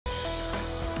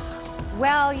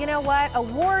Well, you know what?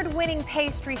 Award-winning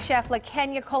pastry chef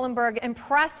LaKenya Kohlenberg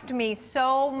impressed me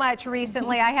so much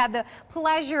recently. I had the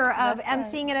pleasure of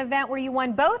emceeing an event where you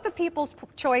won both the People's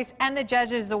Choice and the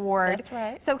Judges Award. That's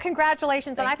right. So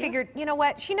congratulations. Thank and I you. figured, you know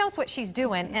what? She knows what she's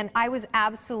doing, and I was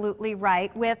absolutely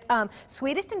right. With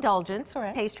Sweetest Indulgence,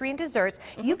 pastry and desserts,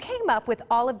 you came up with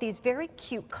all of these very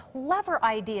cute, clever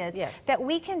ideas that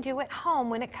we can do at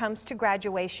home when it comes to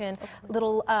graduation,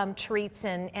 little treats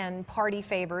and party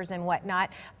favors and whatnot.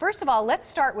 First of all, let's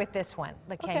start with this one,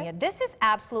 LaKenya. This is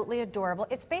absolutely adorable.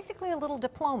 It's basically a little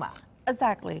diploma.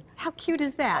 Exactly. How cute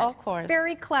is that? Of course.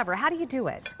 Very clever. How do you do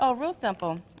it? Oh, real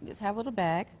simple. You just have a little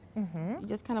bag. You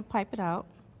just kind of pipe it out.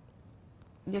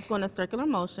 You just go in a circular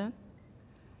motion.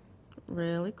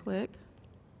 Really quick.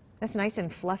 That's nice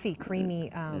and fluffy, creamy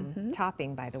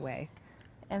topping, by the way.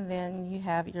 And then you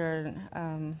have your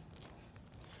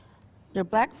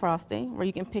black frosting, where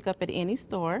you can pick up at any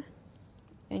store.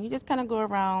 And you just kind of go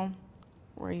around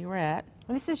where you're at.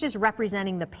 And this is just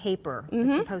representing the paper.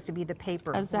 It's supposed to be the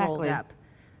paper rolled up.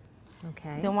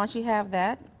 Okay. Then once you have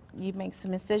that, you make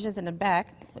some incisions in the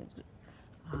back.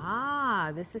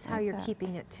 Ah, this is how you're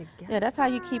keeping it together. Yeah, that's how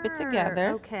you keep it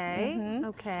together. Okay,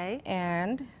 okay.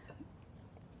 And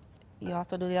you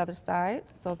also do the other side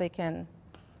so they can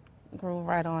groove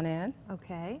right on in.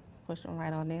 Okay. Push them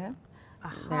right on in.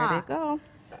 There they go.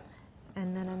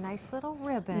 And then a nice little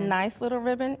ribbon. Nice little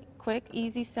ribbon, quick,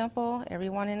 easy, simple.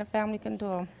 Everyone in the family can do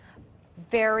them.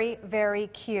 Very, very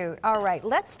cute. All right,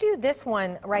 let's do this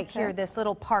one right here, this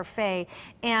little parfait.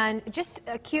 And just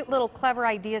cute little clever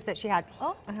ideas that she had.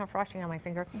 Oh, I have frosting on my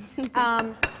finger.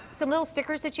 Some little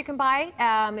stickers that you can buy.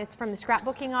 It's from the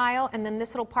scrapbooking aisle. And then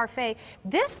this little parfait.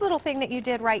 This little thing that you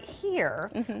did right here,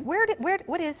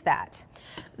 what is that?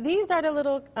 These are the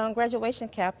little graduation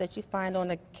cap that you find on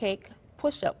the cake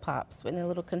push-up pops in the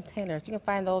little containers. You can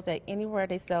find those at anywhere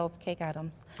they sell cake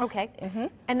items. Okay.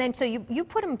 And then so you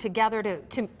put them together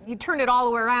you turned it all the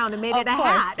way around and made it a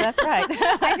hat. That's right.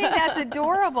 I think that's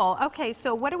adorable. Okay,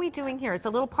 so what are we doing here? It's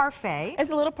a little parfait. It's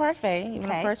a little parfait. You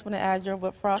first want to add your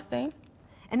whipped frosting.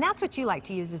 And that's what you like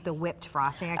to use, is the whipped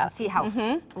frosting. I can see how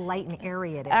light and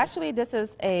airy it is. Actually, this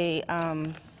is a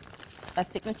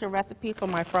signature recipe for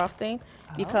my frosting,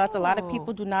 because a lot of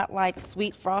people do not like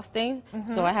sweet frosting,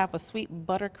 so I have a sweet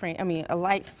buttercream, a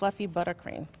light fluffy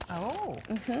buttercream. Oh,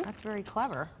 that's very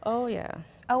clever. Oh yeah.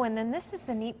 Oh, and then this is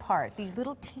the neat part, these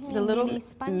little teeny mini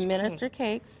sponge miniature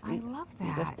cakes. I love that.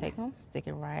 You just take them, stick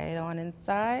it right on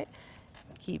inside,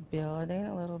 keep building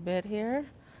a little bit here,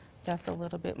 just a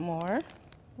little bit more.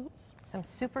 Oops. Some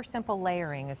super simple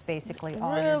layering is basically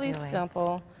all you're doing. Really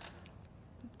simple.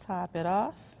 Top it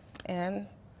off and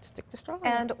stick the straw.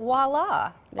 And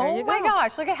voila. There you go. Oh my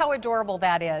gosh, look at how adorable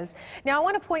that is. Now I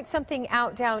want to point something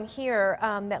out down here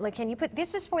that LaKenya put.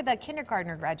 This is for the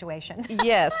kindergartner graduations.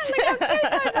 Yes. Look how cute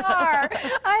those are.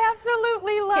 I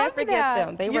absolutely love Can't forget that.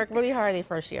 them. They work really hard the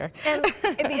first year. And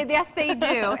yes, they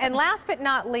do. And last but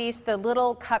not least, the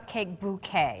little cupcake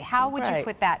bouquet. How would you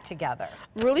put that together?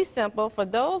 Really simple. For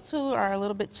those who are a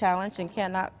little bit challenged and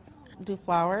cannot do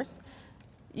flowers,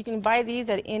 you can buy these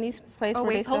at any place where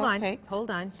they sell cakes.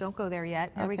 Hold on. Don't go there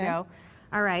yet. There we go.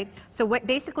 All right. So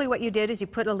basically what you did is you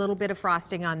put a little bit of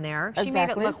frosting on there. She made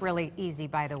it look really easy,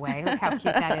 by the way. Look how cute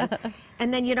that is.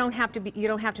 And then you don't have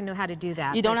to know how to do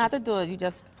that. You don't have to do it. You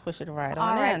just push it right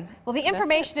on in. Well, the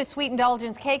information is Sweet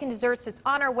Indulgence Cake and Desserts. It's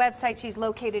on our website. She's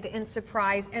located in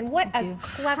Surprise. And what a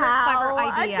clever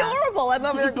idea. Adorable. I'm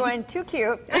over there going, too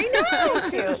cute. I know.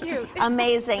 Too cute.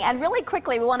 Amazing. And really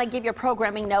quickly, we want to give you a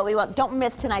programming note. Don't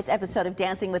miss tonight's episode of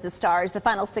Dancing with the Stars. The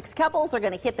final 6 couples are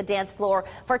going to hit the dance floor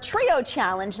for Trio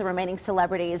Challenge. The remaining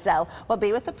celebrities will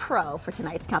be with the pro for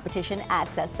tonight's competition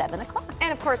at 7 o'clock.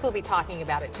 And of course, we'll be talking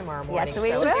about it tomorrow morning. Yes,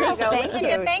 we will. Thank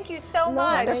you. Thank you so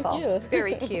much. Thank you.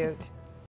 Very cute.